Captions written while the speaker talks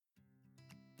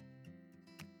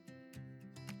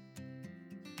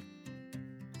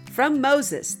From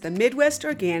Moses, the Midwest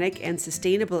Organic and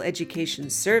Sustainable Education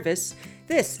Service,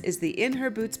 this is the In Her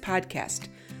Boots podcast,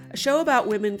 a show about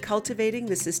women cultivating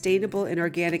the sustainable and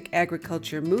organic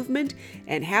agriculture movement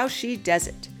and how she does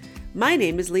it. My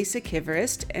name is Lisa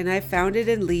Kiverist, and I founded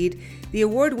and lead the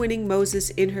award-winning Moses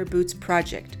In Her Boots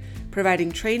project,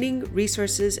 providing training,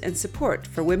 resources, and support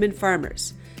for women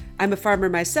farmers. I'm a farmer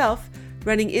myself,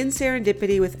 running in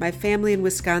serendipity with my family in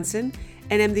Wisconsin,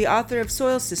 and am the author of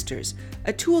Soil Sisters,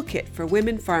 a toolkit for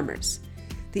women farmers.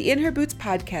 The In Her Boots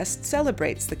podcast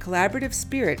celebrates the collaborative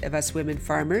spirit of us women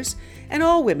farmers and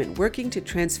all women working to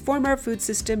transform our food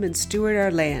system and steward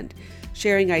our land,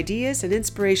 sharing ideas and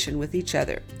inspiration with each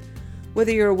other.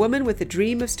 Whether you're a woman with a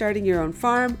dream of starting your own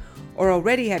farm or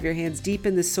already have your hands deep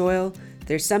in the soil,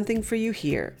 there's something for you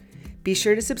here. Be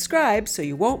sure to subscribe so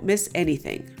you won't miss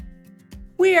anything.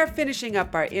 We are finishing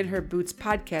up our In Her Boots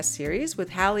podcast series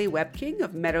with Hallie Webking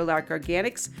of Meadowlark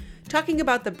Organics, talking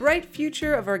about the bright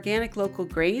future of organic local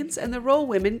grains and the role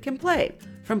women can play.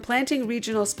 From planting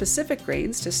regional specific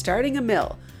grains to starting a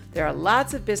mill, there are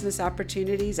lots of business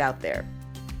opportunities out there.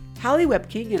 Hallie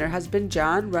Webking and her husband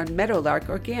John run Meadowlark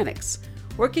Organics,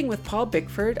 working with Paul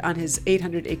Bickford on his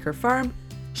 800-acre farm,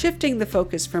 shifting the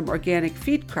focus from organic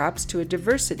feed crops to a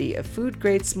diversity of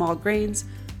food-grade small grains,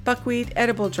 buckwheat,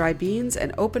 edible dry beans,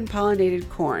 and open-pollinated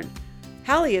corn.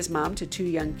 Hallie is mom to 2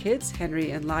 young kids, Henry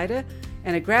and Lyda,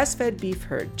 and a grass-fed beef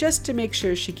herd, just to make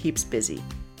sure she keeps busy.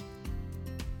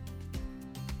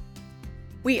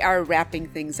 We are wrapping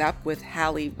things up with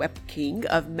Hallie Webking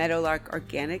of Meadowlark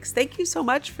Organics. Thank you so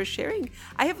much for sharing.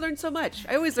 I have learned so much.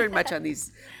 I always learn much on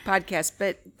these podcasts,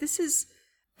 but this is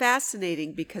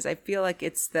fascinating because I feel like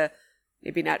it's the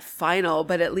maybe not final,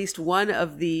 but at least one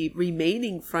of the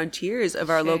remaining frontiers of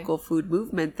our local food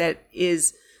movement that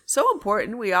is so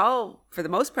important. We all, for the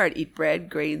most part, eat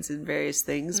bread, grains, and various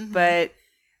things, but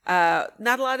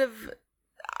not a lot of,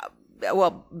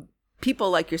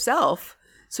 people like yourself.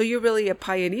 So you're really a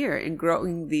pioneer in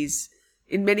growing these,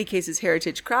 in many cases,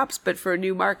 heritage crops, but for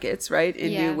new markets, right?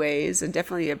 In new ways, and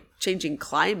definitely a changing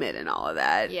climate and all of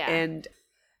that. Yeah. And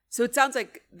so it sounds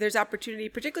like there's opportunity,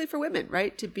 particularly for women,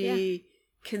 right? To be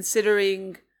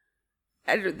considering,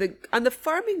 I don't know, on the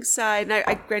farming side, and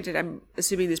I granted, I'm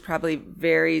assuming this probably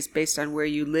varies based on where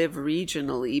you live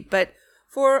regionally, but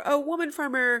for a woman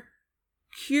farmer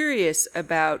curious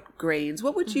about grains,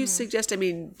 what would you suggest? I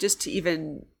mean, just to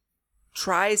even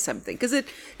try something, because it,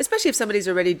 especially if somebody's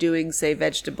already doing, say,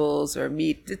 vegetables or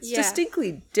meat, it's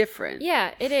distinctly different.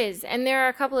 Yeah, it is. And there are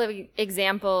a couple of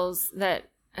examples that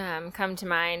come to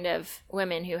mind of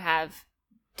women who have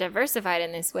diversified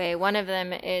in this way. One of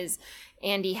them is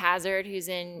Andy Hazard, who's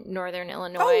in Northern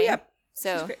Illinois. Oh, yeah.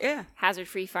 So Hazard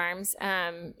Free Farms.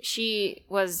 She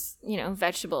was,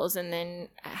 vegetables and then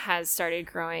has started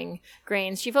growing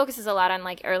grains. She focuses a lot on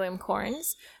like heirloom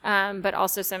corns, but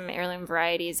also some heirloom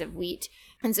varieties of wheat.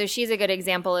 And so she's a good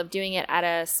example of doing it at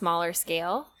a smaller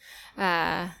scale.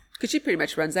 Because she pretty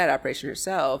much runs that operation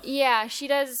herself. Yeah, she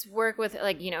does work with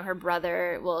her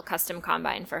brother will custom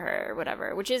combine for her or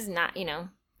whatever, which is not,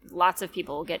 lots of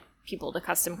people get people to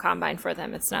custom combine for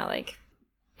them. It's not like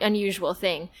unusual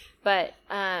thing. But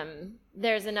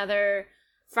there's another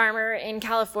farmer in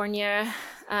California.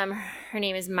 Her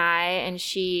name is Mai, and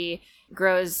she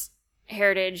grows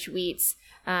heritage wheats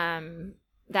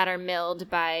that are milled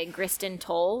by Grist and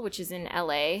Toll, which is in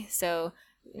LA. So,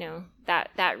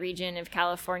 that region of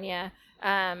California.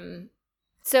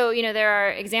 So, there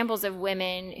are examples of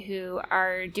women who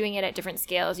are doing it at different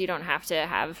scales. You don't have to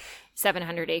have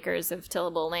 700 acres of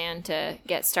tillable land to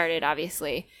get started,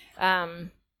 obviously.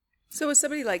 So was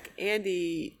somebody like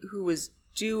Andy who was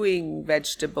doing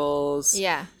vegetables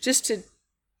just to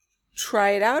try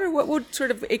it out? Or what sort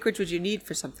of acreage would you need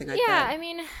for something like that? Yeah, I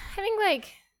mean, I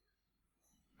think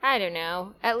I don't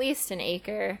know, at least an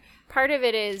acre. Part of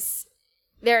it is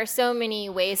there are so many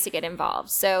ways to get involved.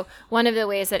 So one of the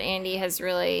ways that Andy has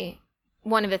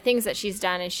one of the things that she's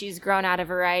done is she's grown out a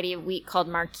variety of wheat called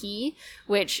Marquis,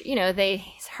 which, they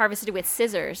harvested with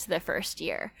scissors the first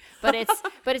year. But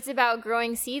it's about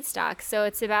growing seed stock. So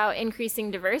it's about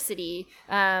increasing diversity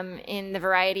in the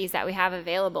varieties that we have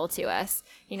available to us.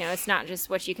 It's not just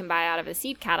what you can buy out of a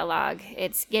seed catalog.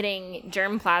 It's getting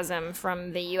germplasm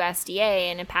from the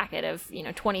USDA in a packet of,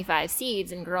 25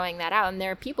 seeds and growing that out. And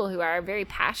there are people who are very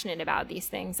passionate about these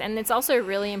things. And it's also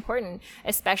really important,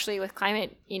 especially with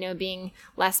climate, being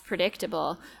less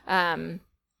predictable.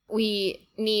 We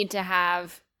need to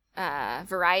have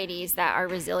varieties that are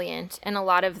resilient, and a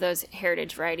lot of those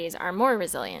heritage varieties are more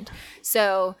resilient.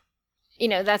 So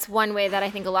that's one way that I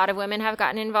think a lot of women have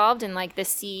gotten involved in, like, the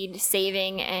seed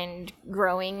saving and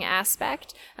growing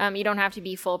aspect. You don't have to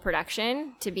be full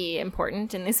production to be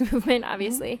important in this movement,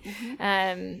 obviously.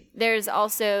 There's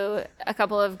also a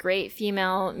couple of great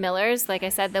female millers, like I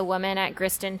said, the woman at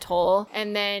Griston Toll.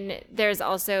 And then there's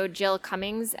also Jill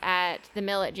Cummings at the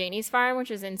mill at Janie's Farm,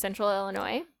 which is in central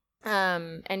Illinois.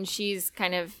 And she's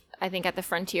kind of, I think, at the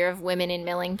frontier of women in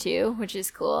milling too, which is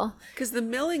cool. Because the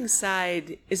milling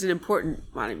side is an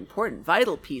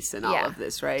vital piece in all of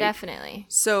this, right? Definitely.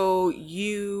 So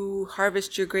you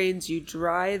harvest your grains, you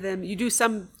dry them,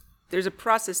 there's a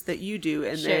process that you do,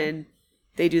 and then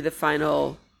they do the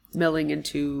final milling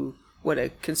into what a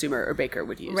consumer or baker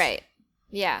would use. Right.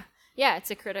 Yeah. Yeah,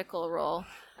 it's a critical role.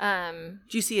 Do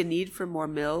you see a need for more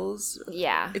mills?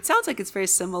 Yeah. It sounds like it's very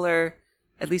similar,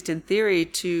 at least in theory,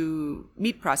 to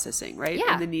meat processing, right?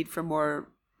 Yeah. And the need for more,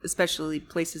 especially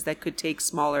places that could take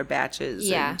smaller batches.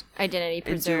 Yeah. Identity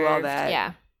preserved. And do all that.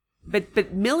 Yeah.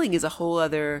 But milling is a whole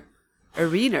other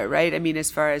arena, right? I mean, as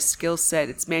far as skill set,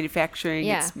 it's manufacturing,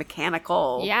 it's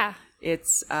mechanical. Yeah.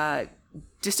 It's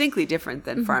distinctly different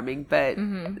than farming, but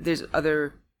there's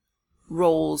other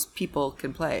roles people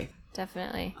can play.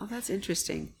 Definitely. Oh, that's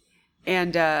interesting.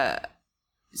 And but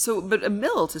a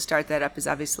mill to start that up is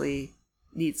obviously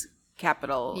needs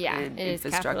capital and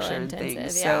infrastructure and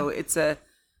things. Yeah. So it's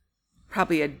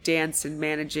probably a dance in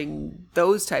managing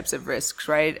those types of risks,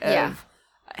 right? Of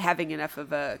having enough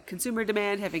of a consumer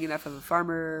demand, having enough of a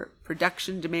farmer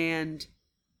production demand,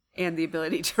 and the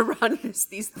ability to run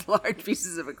these large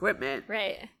pieces of equipment.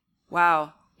 Right.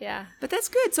 Wow. Yeah. But that's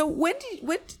good. So when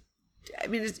I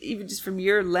mean, even just from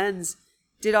your lens,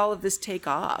 did all of this take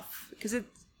off? Because it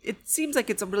seems like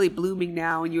it's really blooming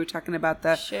now, and you were talking about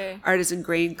the Artisan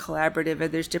Grain Collaborative,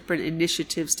 and there's different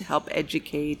initiatives to help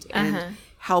educate and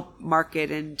help market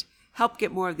and help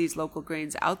get more of these local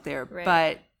grains out there. Right.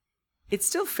 But it's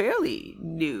still fairly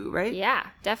new, right? Yeah,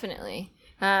 definitely.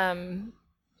 The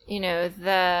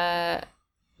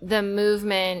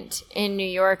movement in New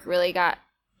York really got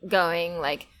going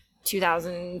like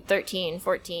 2013,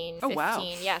 14, 15. Oh, wow.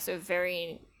 Yeah, so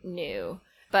very new.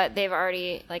 But they've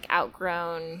already like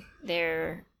outgrown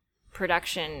their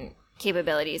production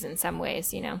capabilities in some ways,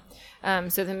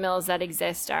 So the mills that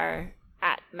exist are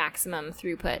at maximum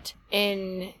throughput.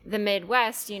 In the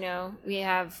Midwest, we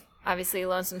have obviously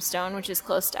Lonesome Stone, which is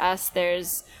close to us.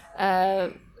 There's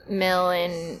a mill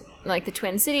in like the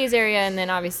Twin Cities area, and then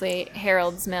obviously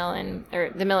Harold's Mill or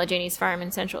the mill at Janie's Farm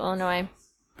in central Illinois.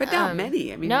 But not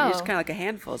many. I mean, it's kind of like a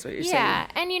handful is what you're saying. Yeah,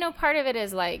 and part of it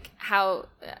is like how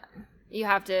you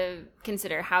have to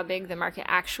consider how big the market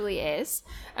actually is.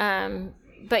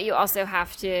 But you also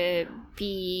have to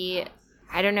be,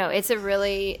 I don't know, it's a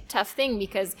really tough thing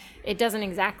because it doesn't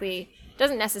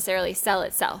necessarily sell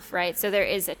itself, right? So there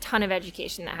is a ton of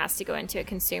education that has to go into a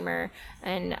consumer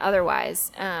and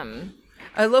otherwise.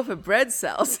 A loaf of bread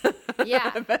sells.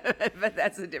 Yeah. but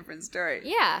that's a different story.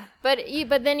 Yeah. But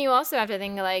then you also have to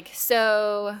think like,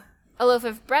 so a loaf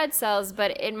of bread sells,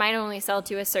 but it might only sell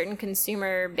to a certain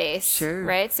consumer base,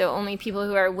 right? So only people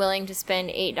who are willing to spend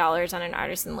 $8 on an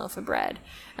artisan loaf of bread.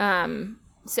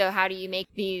 So how do you make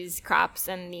these crops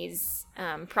and these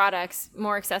products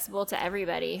more accessible to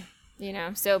everybody?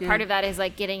 So part of that is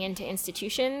like getting into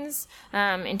institutions,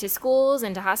 into schools,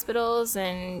 into hospitals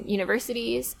and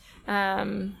universities.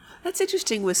 That's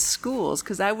interesting with schools,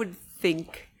 because I would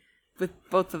think with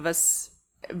both of us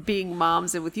being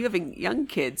moms and with you having young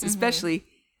kids, especially,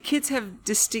 kids have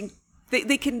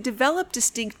they can develop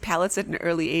distinct palates at an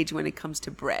early age when it comes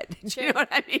to bread. Do you know what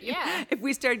I mean? Yeah. If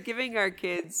we start giving our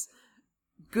kids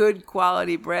good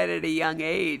quality bread at a young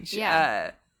age,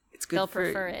 it's good. They'll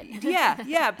prefer it.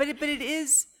 Yeah. But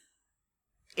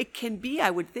it can be,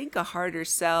 I would think, a harder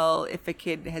sell if a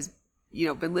kid has,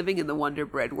 been living in the Wonder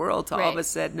Bread world to all of a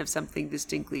sudden have something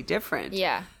distinctly different.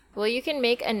 Yeah. Well, you can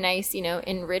make a nice,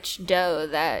 enriched dough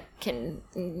that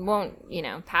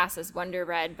won't pass as Wonder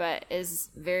Bread, but is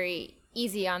very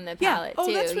easy on the palate too.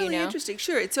 Oh, that's really interesting.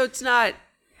 Sure. So it's not,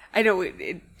 I know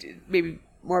it maybe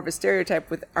more of a stereotype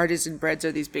with artisan breads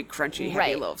are these big crunchy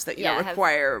heavy loaves that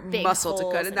require muscle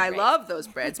to cut, and I love those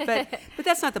breads, but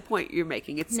that's not the point you're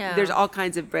making. There's all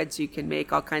kinds of breads you can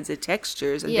make, all kinds of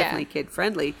textures, and definitely kid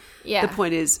friendly. The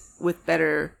point is with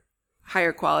better,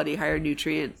 higher quality, higher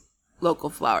nutrient local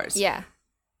flours.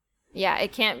 We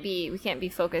can't be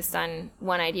focused on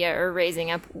one idea or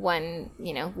raising up one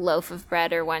loaf of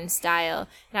bread or one style.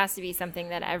 It has to be something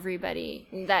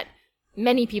that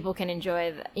many people can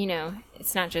enjoy.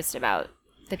 It's not just about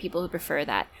the people who prefer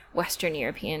that Western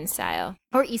European style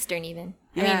or Eastern even.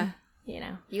 I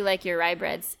mean, you like your rye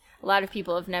breads. a lot of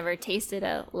people have never tasted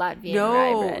a Latvian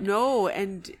rye bread. No,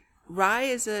 and rye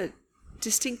is a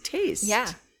distinct taste.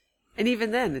 Yeah. And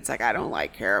even then, it's like, I don't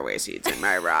like caraway seeds in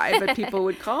my rye, but people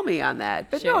would call me on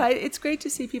that. But Sure. no, it's great to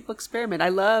see people experiment.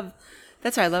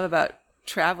 That's what I love about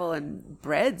travel and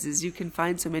breads is you can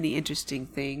find so many interesting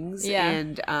things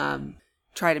and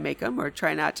try to make them or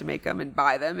try not to make them and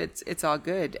buy them. It's all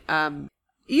good.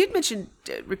 You'd mentioned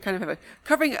we're kind of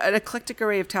covering an eclectic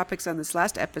array of topics on this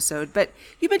last episode, but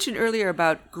you mentioned earlier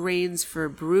about grains for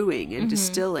brewing and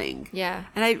distilling. Yeah.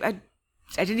 And I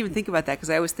didn't even think about that because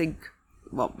I always think,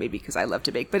 well, maybe because I love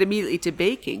to bake, but immediately to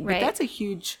baking. Right. But that's a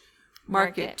huge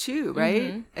market too,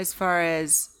 right? As far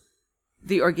as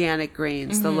the organic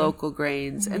grains, the local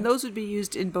grains. And those would be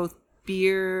used in both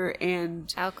beer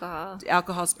and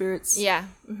Alcohol spirits. Yeah.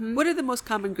 What are the most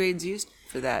common grains used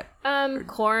for that?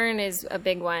 Corn is a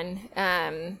big one,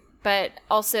 but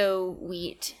also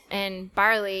wheat and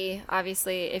barley.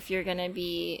 Obviously, if you're going to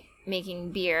be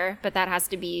making beer, but that has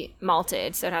to be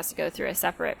malted, so it has to go through a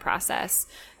separate process.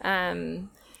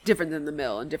 Different than the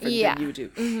mill and different than you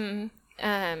do.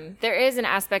 There is an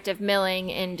aspect of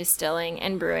milling and distilling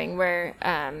and brewing where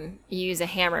you use a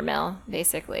hammer mill,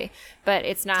 basically, but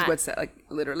it's not. What's that, like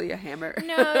literally a hammer?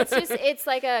 No, it's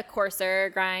like a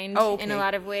coarser grind in a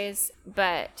lot of ways,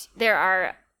 but there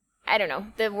are, I don't know,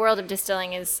 the world of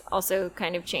distilling is also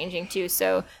kind of changing too,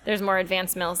 so there's more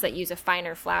advanced mills that use a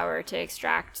finer flour to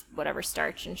extract whatever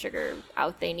starch and sugar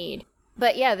out they need.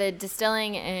 But yeah, the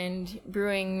distilling and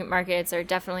brewing markets are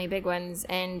definitely big ones,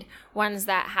 and ones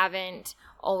that haven't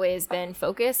always been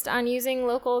focused on using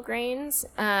local grains.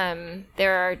 There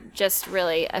are just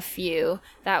really a few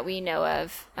that we know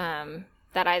of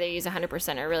that either use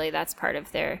 100% or really that's part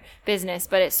of their business,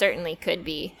 but it certainly could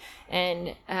be.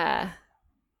 And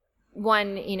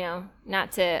one,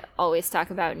 not to always talk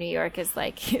about New York as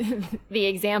like the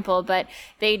example, but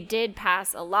they did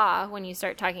pass a law when you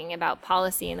start talking about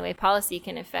policy and the way policy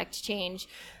can affect change.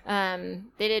 They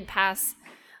did pass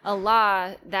a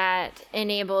law that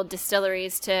enabled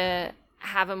distilleries to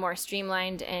have a more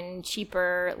streamlined and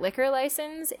cheaper liquor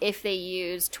license if they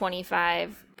use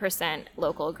 25%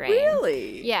 local grain.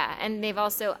 Really? Yeah, and they've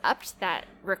also upped that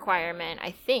requirement, I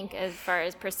think, as far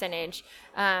as percentage,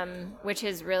 which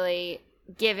has really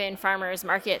given farmers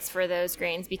markets for those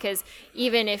grains, because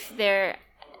even if they're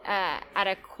at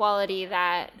a quality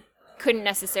that couldn't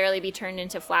necessarily be turned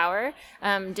into flour,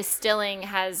 distilling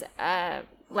has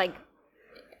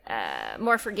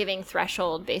more forgiving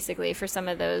threshold basically for some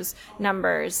of those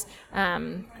numbers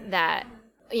that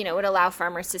would allow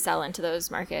farmers to sell into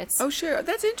those markets. Oh, sure.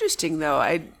 That's interesting,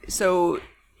 though.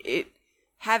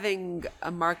 Having a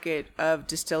market of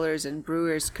distillers and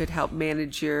brewers could help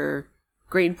manage your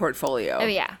grain portfolio. Oh,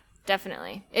 yeah,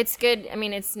 definitely. It's good. I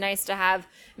mean, it's nice to have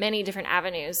many different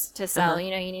avenues to sell. You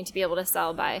need to be able to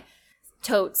sell by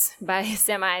totes, by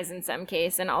semis in some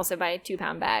case, and also by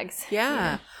 2-pound bags.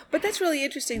 Yeah. But that's really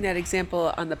interesting, that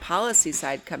example on the policy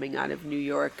side coming out of New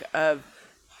York of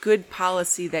good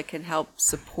policy that can help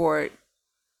support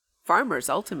farmers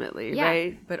ultimately,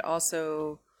 right? But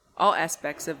also all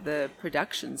aspects of the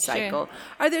production cycle. Sure.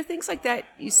 Are there things like that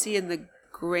you see in the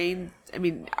grain? I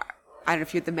mean, I don't know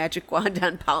if you had the magic wand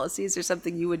on policies or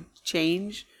something you would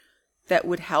change that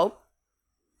would help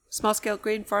small-scale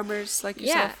grain farmers like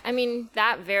yourself? Yeah, I mean,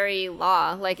 that very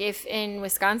law, like if in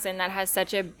Wisconsin that has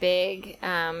such a big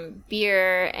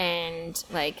beer and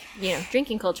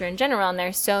drinking culture in general, and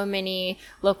there's so many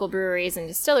local breweries and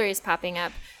distilleries popping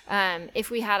up, if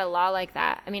we had a law like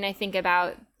that, I mean, I think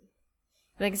about,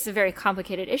 it's a very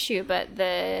complicated issue, but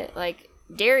the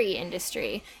dairy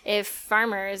industry, if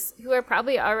farmers who are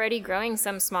probably already growing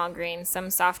some small grains, some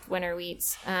soft winter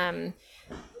wheats,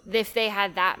 if they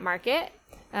had that market,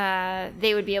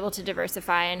 they would be able to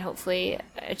diversify and hopefully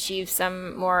achieve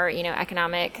some more,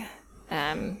 economic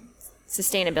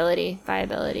sustainability,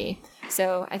 viability.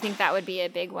 So I think that would be a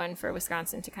big one for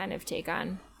Wisconsin to kind of take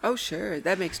on. Oh, sure.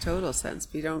 That makes total sense.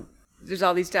 There's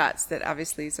all these dots that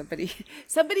obviously somebody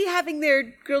having their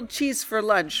grilled cheese for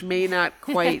lunch may not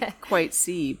quite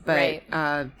see, but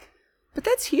right. But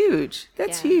that's huge.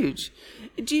 That's huge.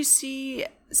 Do you see?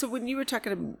 So when you were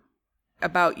talking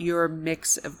about your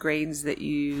mix of grains that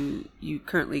you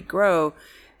currently grow,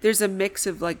 there's a mix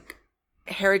of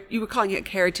you were calling it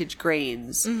heritage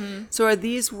grains. Mm-hmm. So are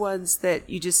these ones that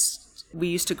we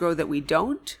used to grow that we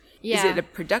don't? Yeah. Is it a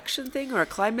production thing or a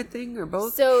climate thing or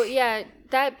both? So yeah,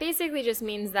 that basically just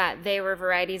means that they were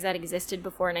varieties that existed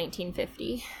before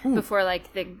 1950, before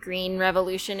the green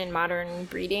revolution in modern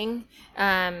breeding.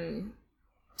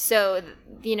 So,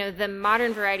 the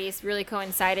modern varieties really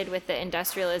coincided with the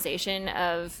industrialization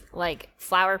of like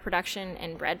flour production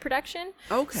and bread production.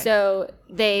 Okay. So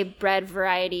they bred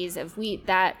varieties of wheat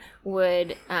that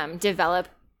would develop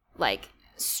like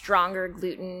stronger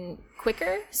gluten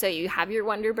quicker. So you have your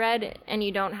Wonder Bread and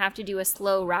you don't have to do a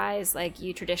slow rise like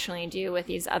you traditionally do with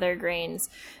these other grains.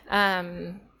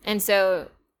 And so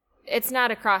it's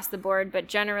not across the board, but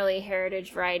generally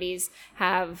heritage varieties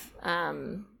have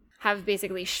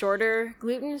basically shorter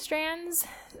gluten strands,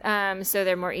 so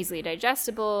they're more easily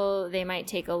digestible. They might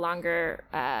take a longer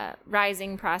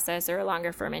rising process or a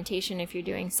longer fermentation if you're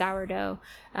doing sourdough.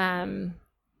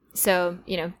 So,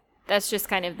 that's just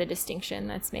kind of the distinction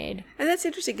that's made. And that's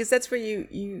interesting because that's where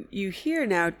you hear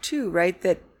now too, right?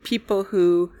 That people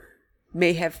who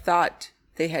may have thought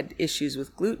they had issues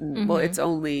with gluten, well, it's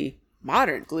only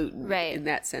modern gluten, right, in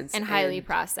that sense, and highly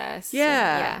processed.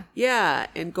 Yeah.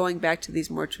 And going back to these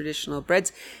more traditional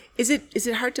breads, is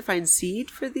it hard to find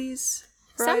seed for these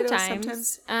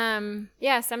varietals?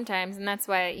 Sometimes, and that's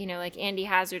why like Andy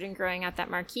Hazard and growing out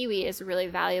that marquis wheat is a really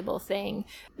valuable thing.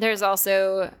 There's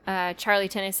also Charlie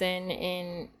Tennyson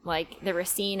in like the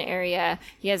Racine area.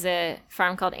 He has a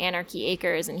farm called Anarchy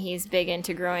Acres, and he's big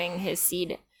into growing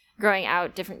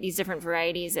out these different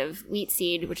varieties of wheat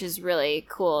seed, which is really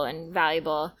cool and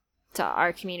valuable to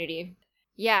our community.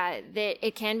 Yeah,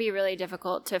 it can be really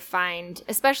difficult to find,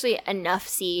 especially enough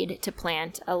seed to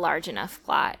plant a large enough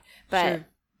plot. But,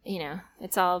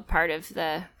 it's all part of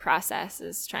the process,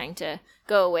 is trying to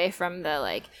go away from the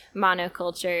like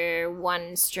monoculture,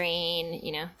 one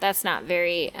strain. That's not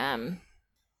very,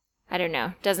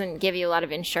 doesn't give you a lot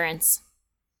of insurance.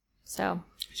 So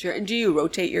sure. And do you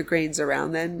rotate your grains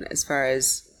around then, as far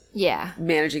as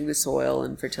managing the soil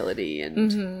and fertility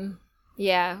and?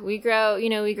 Yeah, we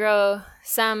grow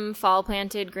some fall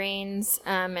planted grains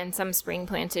and some spring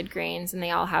planted grains, and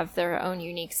they all have their own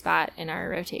unique spot in our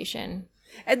rotation.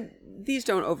 And these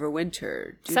don't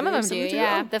overwinter. Some of them do.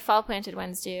 Yeah, the fall planted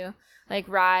ones do, like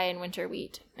rye and winter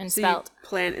wheat and spelt. You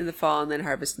plant in the fall and then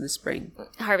harvest in the spring.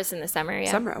 Harvest in the summer.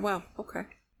 Yeah. Summer. Wow. Okay.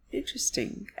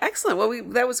 Interesting. Excellent. Well,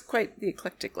 that was quite the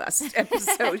eclectic last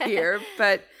episode here,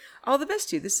 but all the best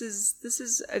to you. This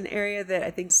is an area that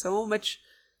I think so much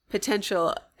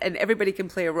potential, and everybody can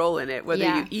play a role in it, whether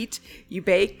you eat, you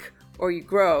bake, or you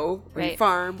grow, or you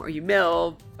farm, or you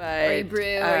mill, or you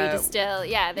brew, or you distill.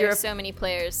 Yeah, there's so many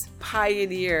players.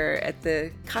 Pioneer at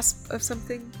the cusp of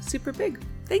something super big.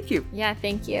 Thank you. Yeah,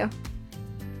 thank you.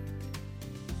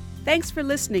 Thanks for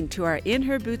listening to our In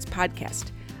Her Boots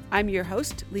podcast. I'm your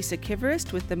host, Lisa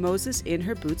Kiverist, with the Moses In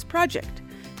Her Boots project.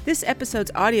 This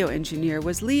episode's audio engineer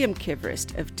was Liam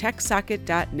Kiverist of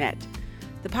TechSocket.net.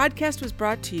 The podcast was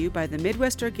brought to you by the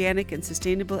Midwest Organic and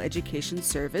Sustainable Education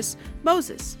Service,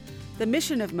 Moses. The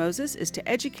mission of Moses is to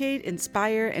educate,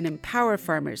 inspire, and empower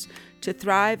farmers to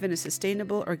thrive in a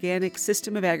sustainable organic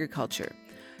system of agriculture.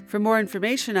 For more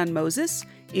information on Moses,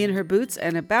 In Her Boots,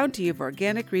 and a bounty of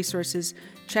organic resources,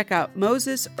 check out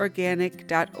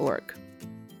mosesorganic.org.